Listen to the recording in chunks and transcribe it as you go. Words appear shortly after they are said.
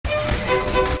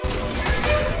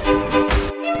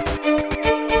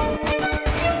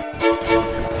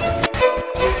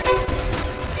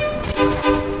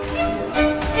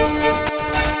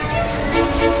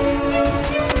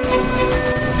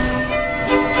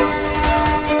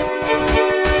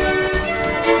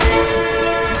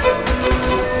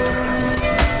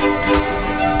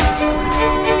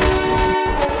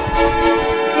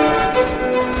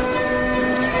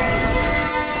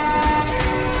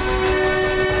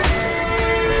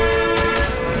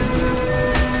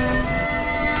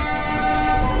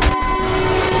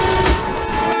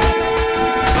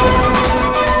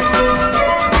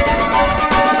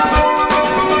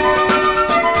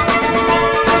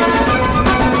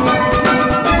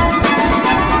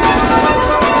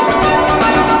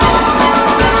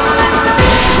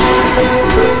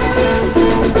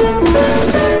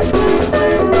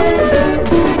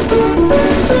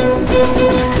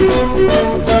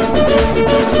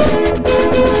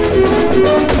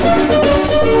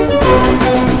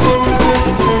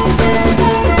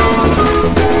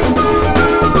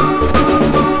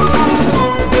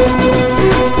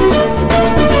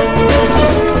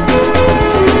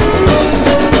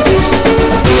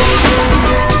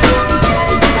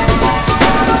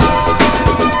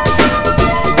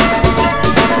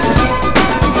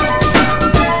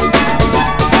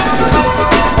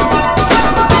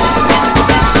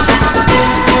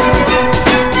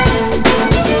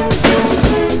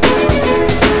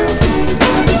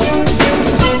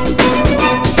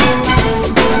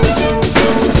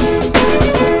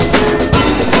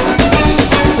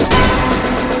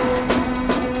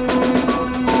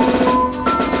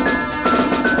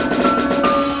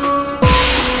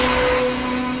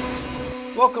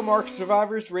Welcome ARK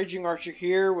survivors, Raging Archer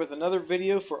here with another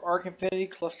video for ARK Infinity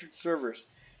clustered servers.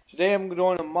 Today I'm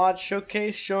doing a mod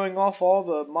showcase showing off all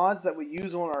the mods that we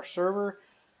use on our server,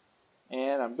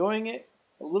 and I'm doing it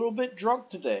a little bit drunk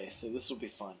today, so this will be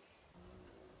fun.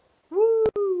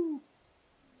 Woo!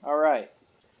 Alright,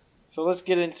 so let's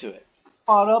get into it.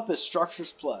 Mod up is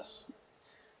Structures Plus,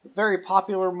 a very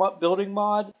popular building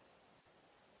mod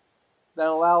that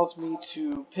allows me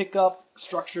to pick up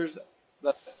structures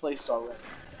that I've placed already.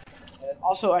 And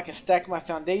also I can stack my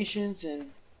foundations,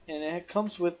 and it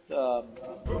comes with some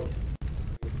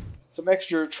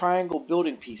extra triangle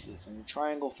building pieces and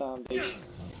triangle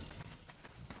foundations.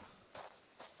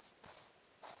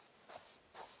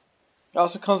 It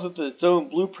also comes with its own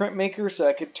blueprint maker, so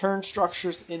I could turn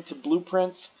structures into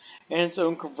blueprints, and its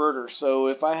own converter. So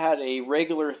if I had a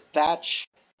regular thatch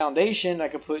foundation, I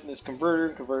could put in this converter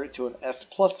and convert it to an S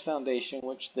plus foundation,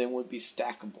 which then would be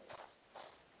stackable.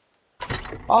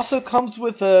 Also comes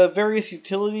with various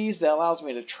utilities that allows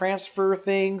me to transfer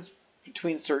things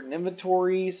between certain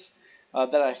inventories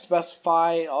that I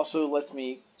specify. Also lets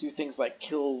me do things like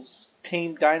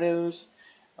tame dinos,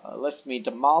 lets me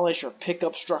demolish or pick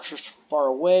up structures from far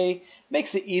away,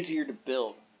 makes it easier to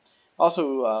build.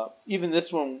 Also, even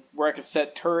this one where I can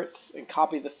set turrets and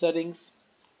copy the settings.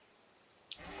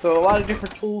 So a lot of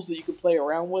different tools that you can play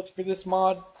around with for this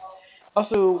mod.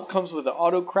 Also comes with an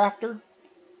auto crafter.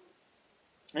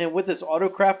 And with this auto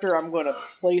crafter, I'm going to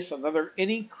place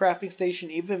any crafting station,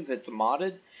 even if it's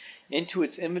modded, into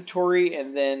its inventory,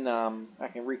 and then I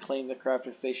can reclaim the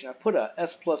crafting station. I put a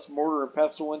S plus mortar and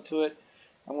pestle into it.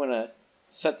 I'm going to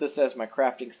set this as my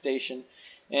crafting station,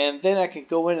 and then I can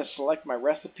go in and select my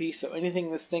recipe. So anything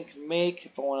this thing can make,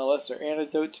 if I want a lesser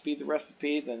antidote to be the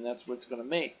recipe, then that's what it's going to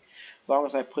make, as long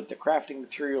as I put the crafting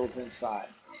materials inside.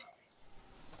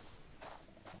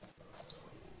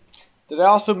 Did I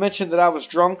also mention that I was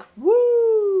drunk?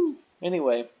 Woo!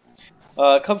 Anyway,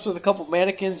 it comes with a couple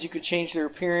mannequins. You could change their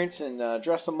appearance and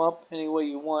dress them up any way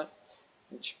you want.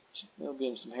 We'll give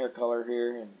them some hair color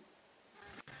here. And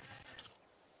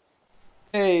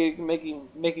hey, you can make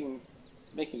him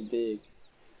big.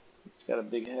 It's got a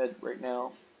big head right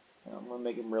now. I'm gonna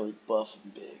make him really buff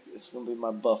and big. This is gonna be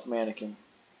my buff mannequin.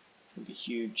 It's gonna be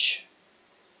huge.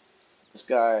 This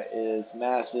guy is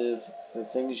massive. The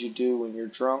things you do when you're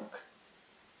drunk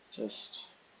just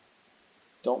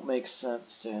don't make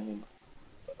sense to anybody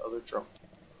but other drunk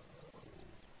people.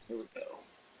 Here we go.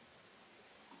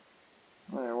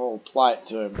 Alright, we'll apply it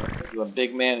to him. This is a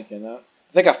big mannequin. I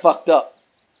think I fucked up.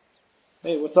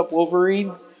 Hey, what's up,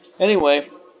 Wolverine? Anyway,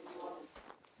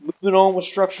 moving on with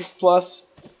Structures Plus.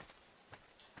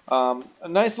 A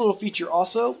nice little feature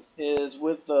also is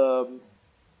with the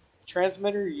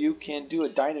transmitter, you can do a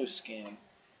dino scan,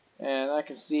 and I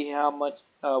can see how much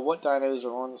what dinos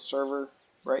are on the server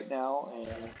right now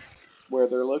and where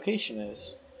their location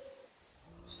is.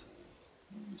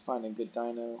 Find a good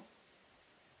dino.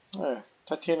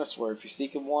 Titanosaur. If you're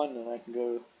seeking one, then I can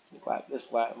go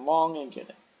this lat and long and get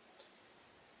it.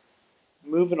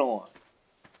 Moving on.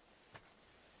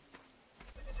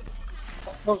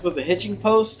 Comes with a hitching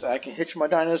post. I can hitch my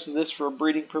dinos to this for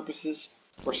breeding purposes,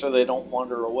 or so they don't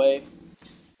wander away.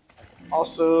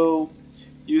 Also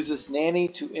use this nanny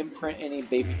to imprint any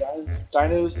baby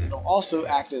dinos. It'll also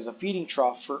act as a feeding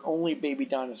trough for only baby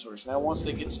dinosaurs. Now once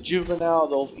they get to juvenile,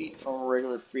 they'll eat from a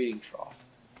regular feeding trough.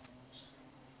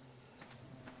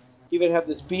 Even have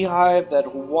this beehive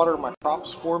that will water my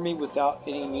crops for me without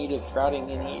any need of routing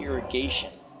any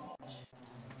irrigation.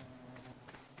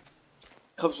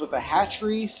 Comes with a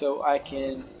hatchery, so I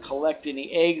can collect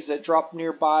any eggs that drop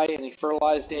nearby, any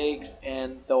fertilized eggs,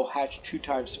 and they'll hatch 2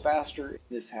 times faster in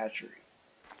this hatchery.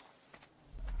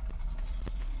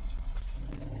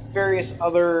 Various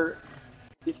other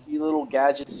nifty little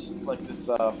gadgets like this.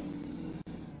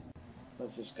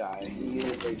 What's this guy? He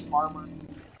is a farmer,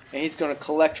 and he's going to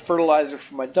collect fertilizer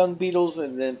from my dung beetles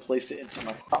and then place it into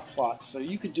my crop plots. So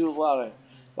you could do a lot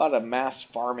of mass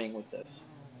farming with this.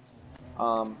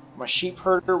 My sheep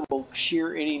herder will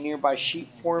shear any nearby sheep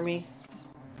for me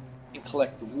and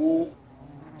collect the wool.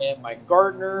 And my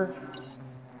gardener,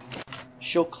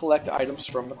 she'll collect items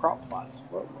from the crop plots.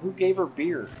 Well, who gave her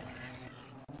beer?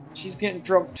 She's getting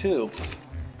drunk too.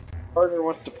 Gardener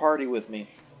wants to party with me.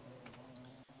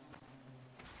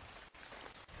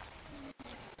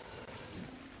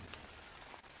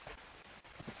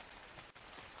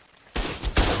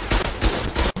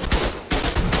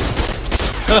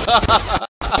 You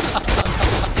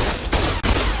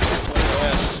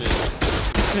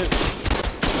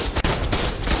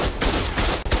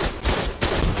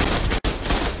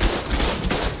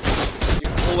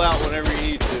pull out whenever you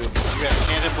need to. You got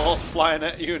cannonballs flying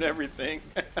at you and everything.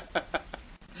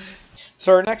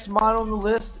 So our next mod on the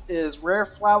list is rare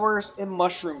flowers and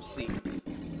mushroom seeds.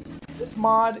 This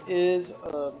mod is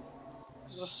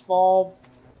just a small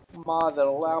mod that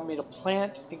will allow me to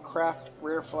plant and craft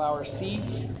rare flower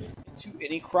seeds into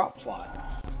any crop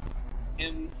plot.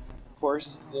 And of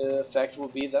course, the effect will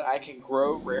be that I can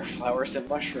grow rare flowers and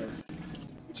mushrooms,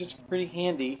 which is pretty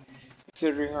handy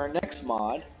considering our next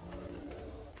mod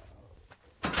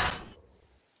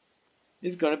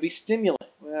is going to be stimulant.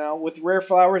 Now, with rare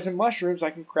flowers and mushrooms,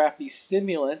 I can craft these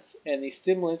stimulants, and these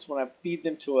stimulants, when I feed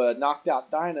them to a knocked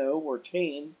out dino or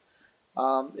tame,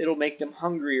 it'll make them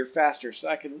hungrier faster. So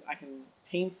I can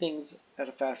tame things at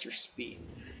a faster speed.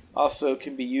 Also,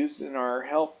 can be used in our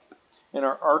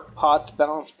ARK Pots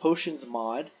Balanced Potions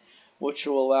mod, which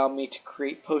will allow me to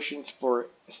create potions for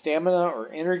stamina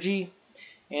or energy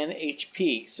and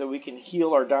HP, so we can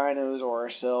heal our dinos or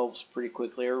ourselves pretty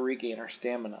quickly or regain our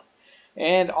stamina.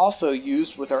 And also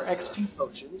used with our XP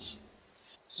potions.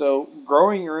 So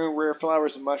growing your own rare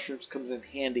flowers and mushrooms comes in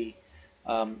handy.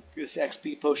 This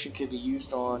XP potion can be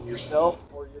used on yourself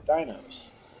or your dinos.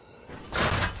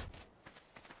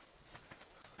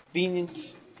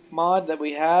 Convenience mod that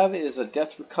we have is a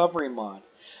death recovery mod.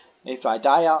 If I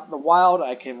die out in the wild,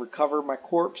 I can recover my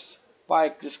corpse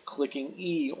by just clicking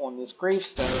E on this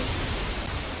gravestone.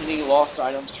 Any lost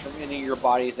items from any of your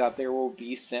bodies out there will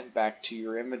be sent back to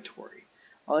your inventory,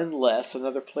 unless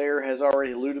another player has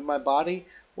already looted my body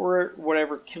or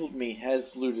whatever killed me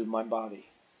has looted my body.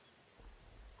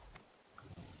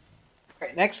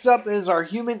 Alright, next up is our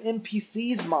human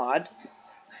NPCs mod.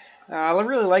 I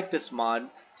really like this mod.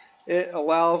 It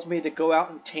allows me to go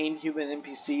out and tame human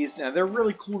NPCs. Now, they're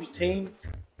really cool to tame.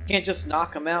 You can't just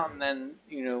knock them out and then,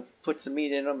 put some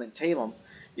meat in them and tame them.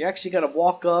 You actually got to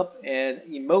walk up and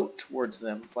emote towards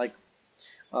them, like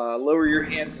lower your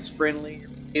hands as friendly,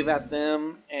 wave at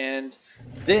them, and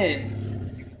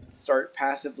then you can start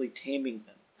passively taming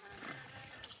them.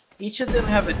 Each of them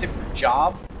have a different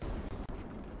job.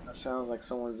 That sounds like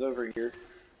someone's over here.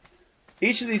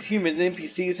 Each of these human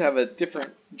NPCs have a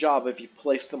different job if you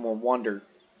place them on Wonder.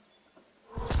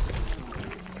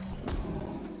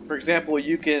 For example,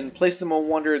 you can place them on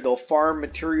Wonder, they'll farm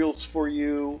materials for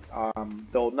you,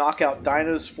 they'll knock out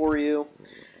dinos for you,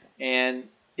 and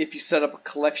if you set up a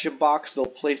collection box, they'll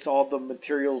place all the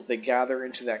materials they gather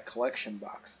into that collection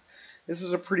box. This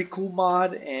is a pretty cool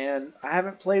mod, and I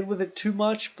haven't played with it too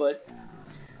much, but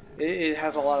it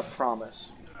has a lot of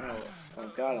promise.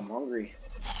 Oh god, I'm hungry.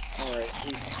 Alright.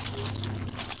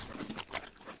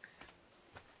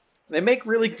 They make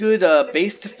really good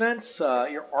base defense.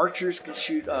 Your archers can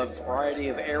shoot a variety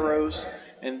of arrows,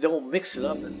 and they'll mix it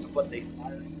up as to what they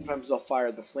fire. Sometimes they'll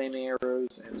fire the flaming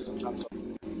arrows, and sometimes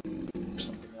they'll fire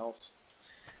something else.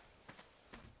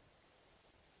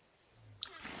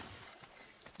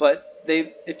 But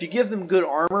if you give them good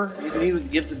armor, you can even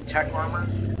give them tech armor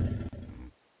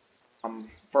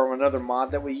from another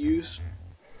mod that we use.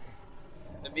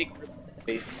 They make really good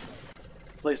base.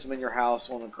 Place them in your house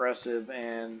on aggressive,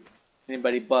 and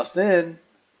anybody busts in,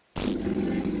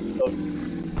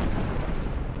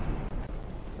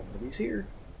 somebody's here.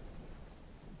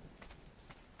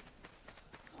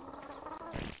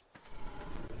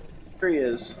 There he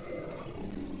is.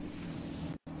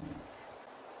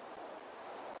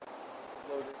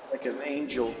 Like an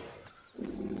angel.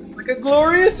 Like a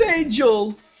glorious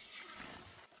angel!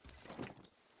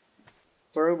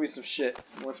 Throw me some shit.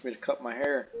 He wants me to cut my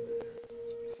hair.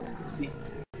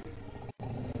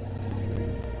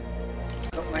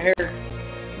 Cut my hair.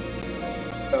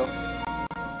 Oh.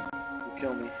 You'll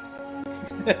kill me.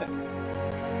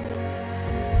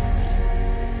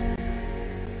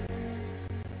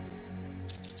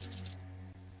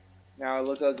 Now I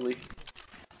look ugly.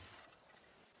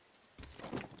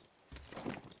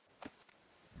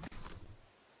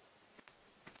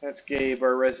 That's Gabe,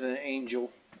 our resident angel.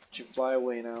 You can fly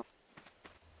away now.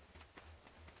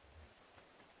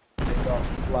 Take off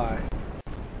and fly.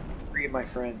 Free, my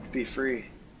friend. Be free.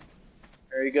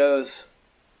 There he goes.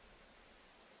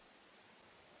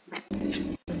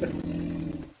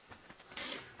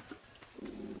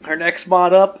 Our next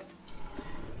mod up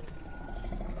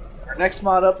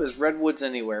is Redwoods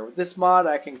Anywhere. With this mod,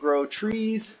 I can grow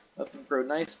trees, let them grow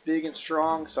nice, big, and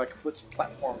strong, so I can put some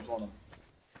platforms on them.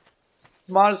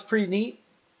 This mod is pretty neat.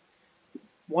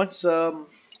 Once you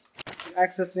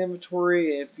access the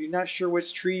inventory, if you're not sure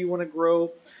which tree you want to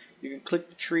grow, you can click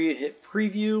the tree and hit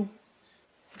preview.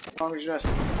 As long as you're not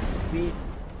meet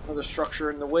another structure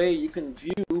in the way, you can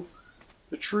view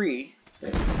the tree.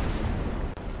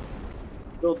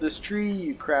 Build this tree,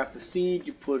 you craft the seed,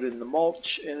 you put in the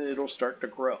mulch, and it'll start to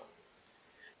grow.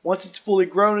 Once it's fully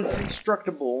grown, it's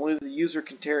indestructible. Only the user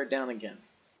can tear it down again.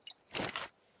 So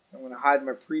I'm going to hide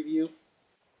my preview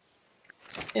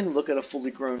and look at a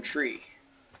fully grown tree.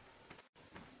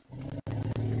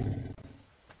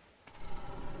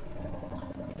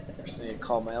 First I need to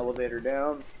calm my elevator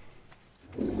down.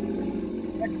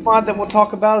 Next mod that we'll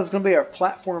talk about is going to be our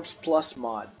Platforms Plus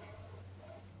mod.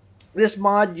 This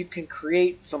mod, you can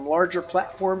create some larger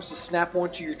platforms to snap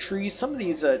onto your trees. Some of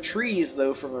these trees,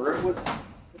 though, from the redwoods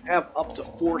have up to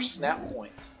 4 snap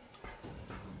points.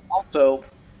 Also,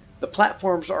 the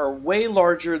platforms are way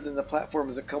larger than the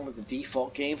platforms that come with the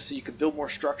default game, so you can build more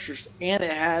structures, and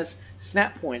it has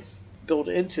snap points built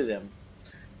into them.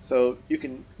 So you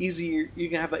can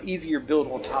have an easier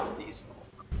build on top of these.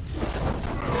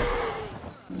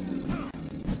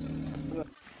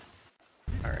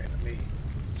 Alright, let me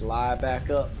fly back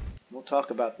up. We'll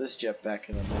talk about this jetpack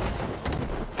in a minute.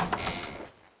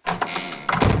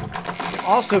 You can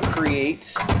also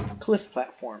create cliff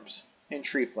platforms and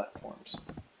tree platforms.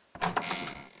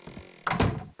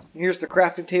 Here's the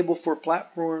crafting table for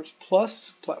Platforms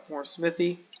Plus, Platform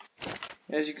Smithy.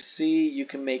 As you can see, you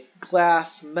can make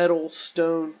glass, metal,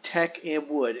 stone, tech, and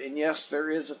wood. And yes, there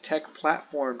is a tech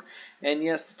platform. And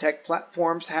yes, the tech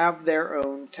platforms have their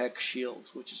own tech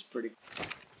shields, which is pretty cool.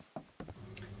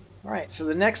 Alright, so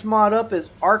the next mod up is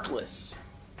Arkless,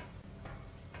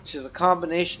 which is a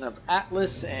combination of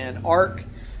Atlas and ARK,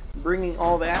 bringing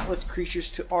all the Atlas creatures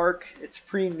to ARK. It's a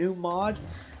pretty new mod,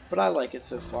 but I like it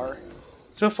so far.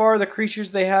 So far, the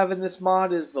creatures they have in this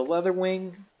mod is the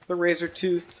Leatherwing, the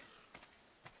Razortooth,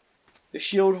 the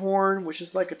Shieldhorn, which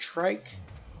is like a trike,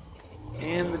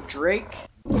 and the Drake.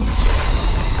 Alright,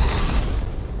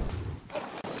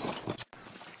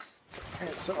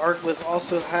 so Arkless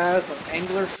also has an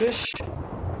Anglerfish.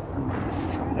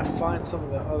 I'm trying to find some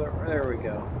of the other. There we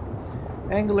go.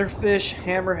 Anglerfish,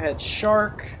 Hammerhead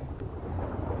Shark,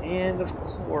 and of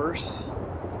course, I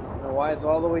don't know why it's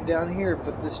all the way down here,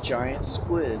 but this giant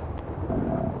squid.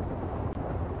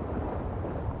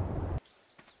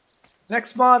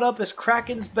 Next mod up is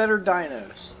Kraken's Better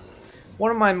Dinos.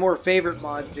 One of my more favorite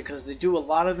mods because they do a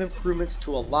lot of improvements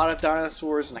to a lot of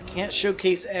dinosaurs, and I can't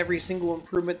showcase every single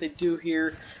improvement they do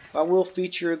here, but I will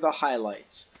feature the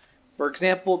highlights. For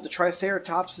example, the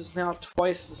Triceratops is now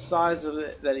twice the size of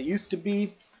it that it used to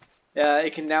be.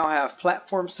 It can now have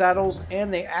platform saddles,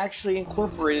 and they actually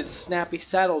incorporated snappy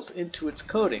saddles into its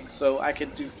coating, so I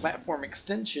can do platform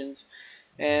extensions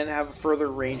and have a further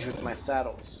range with my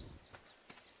saddles.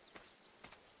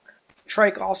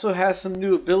 Trike also has some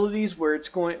new abilities where it's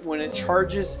going, when it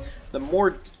charges, the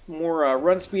more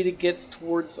run speed it gets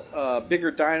towards a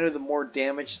bigger dino, the more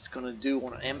damage it's going to do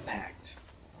on impact.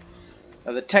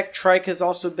 The Tech Trike has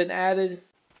also been added.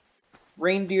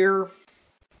 Reindeer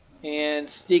and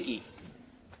Stiggy,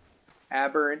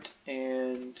 Aberrant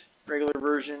and regular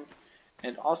version,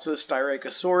 and also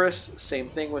Styracosaurus. Same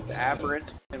thing with the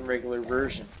Aberrant and regular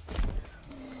version.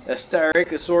 The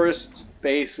Styracosaurus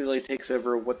basically takes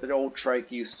over what the old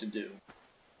trike used to do.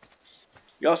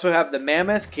 You also have the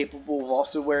Mammoth, capable of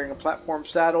also wearing a platform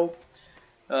saddle.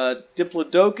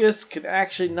 Diplodocus can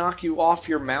actually knock you off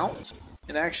your mount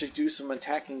and actually do some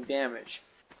attacking damage.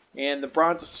 And the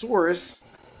Brontosaurus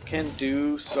can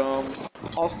do some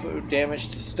also damage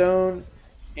to stone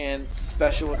and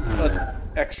special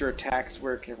extra attacks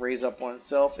where it can raise up on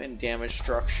itself and damage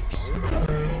structures.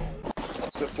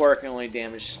 So far it can only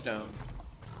damage stone.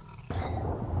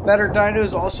 Better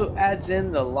Dinos also adds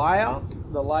in the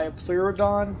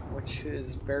Liopleurodon, which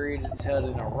is buried its head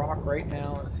in a rock right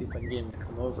now. Let's see if I can get him to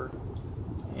come over.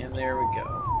 And there we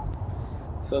go.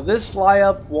 So this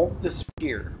Liop won't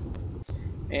disappear.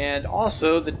 And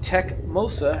also the Tech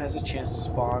Mosa has a chance to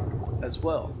spawn as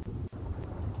well.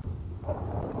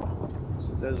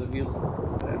 So those of you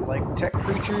that like tech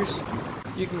creatures,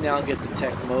 you can now get the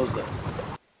Tech Mosa.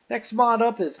 Next mod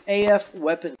up is AF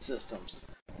Weapon Systems.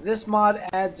 This mod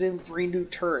adds in 3 new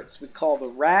turrets we call the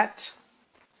Rat,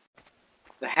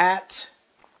 the Hat,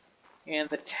 and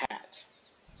the Tat.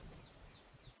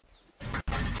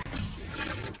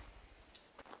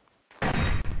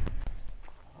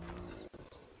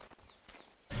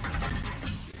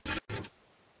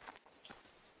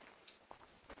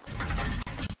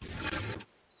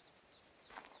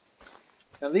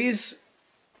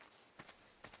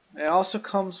 Now it also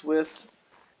comes with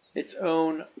its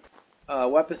own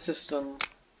weapon system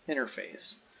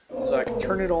interface. So I can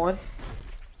turn it on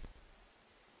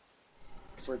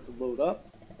for it to load up.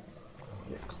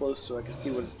 Get close so I can see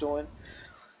what it's doing.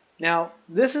 Now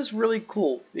this is really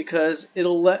cool because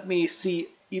it'll let me see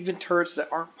even turrets that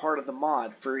aren't part of the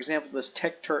mod. For example, this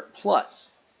Tech Turret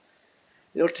Plus.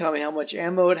 It'll tell me how much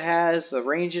ammo it has, the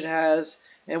range it has,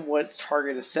 and what its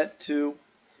target is set to,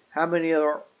 how many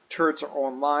other turrets are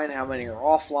online, how many are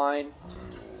offline,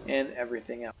 and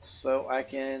everything else. So I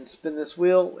can spin this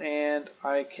wheel and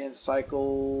I can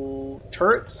cycle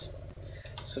turrets.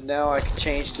 So now I can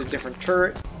change to a different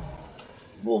turret.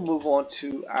 We'll move on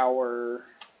to our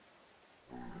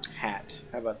hat.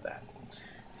 How about that?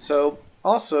 So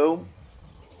also,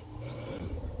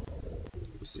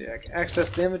 see, I can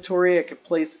access the inventory. I can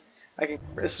place.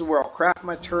 This is where I'll craft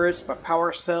my turrets, my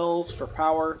power cells for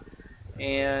power,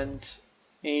 and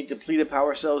any depleted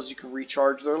power cells you can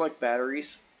recharge. They're like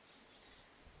batteries.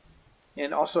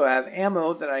 And also I have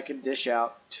ammo that I can dish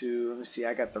out to. Let me see.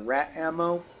 I got the rat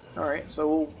ammo. All right,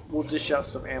 so we'll dish out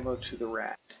some ammo to the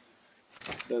rat.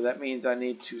 So that means I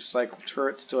need to cycle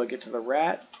turrets till I get to the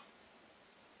rat.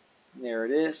 And there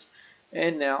it is.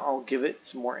 And now I'll give it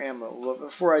some more ammo. But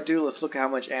before I do, let's look at how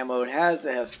much ammo it has.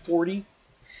 It has 40.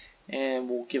 And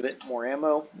we'll give it more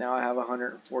ammo. Now I have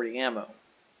 140 ammo.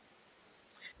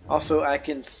 Also, I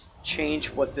can change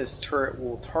what this turret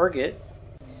will target.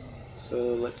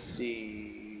 So let's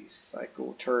see.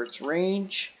 Cycle turret's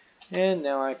range. And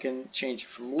now I can change it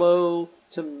from low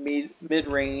to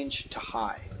mid-range to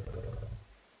high.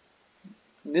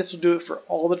 And this will do it for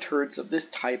all the turrets of this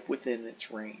type within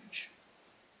its range.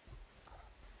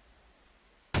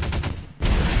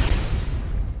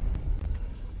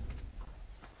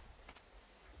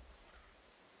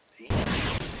 You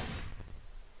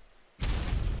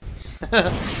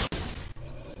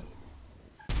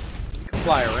can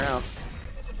fly around.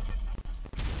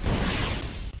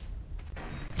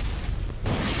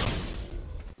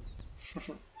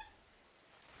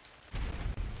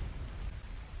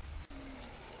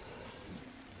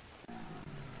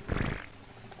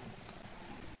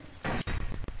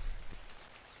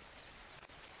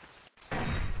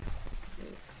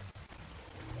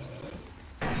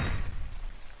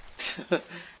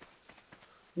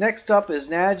 Next up is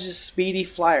Nadge's Speedy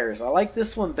Flyers. I like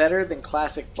this one better than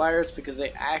Classic Flyers because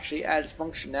it actually adds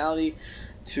functionality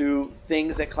to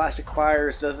things that Classic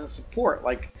Flyers doesn't support,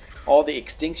 like all the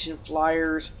Extinction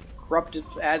Flyers,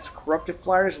 adds Corrupted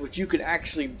Flyers, which you can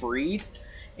actually breed,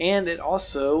 and it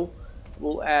also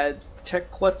will add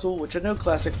Tech Quetzal, which I know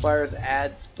Classic Flyers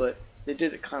adds, but they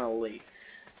did it kind of late.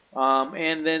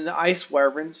 And then the Ice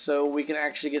Wyvern, so we can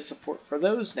actually get support for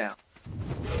those now.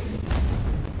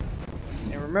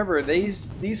 And remember, these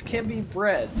can be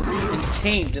bred and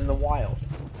tamed in the wild.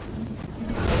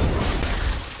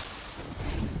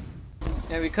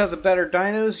 And because of better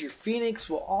dinos, your Phoenix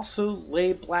will also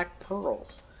lay black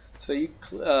pearls. So you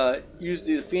use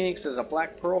the Phoenix as a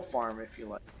black pearl farm if you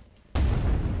like.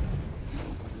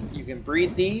 You can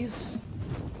breed these.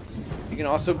 You can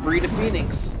also breed a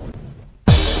Phoenix.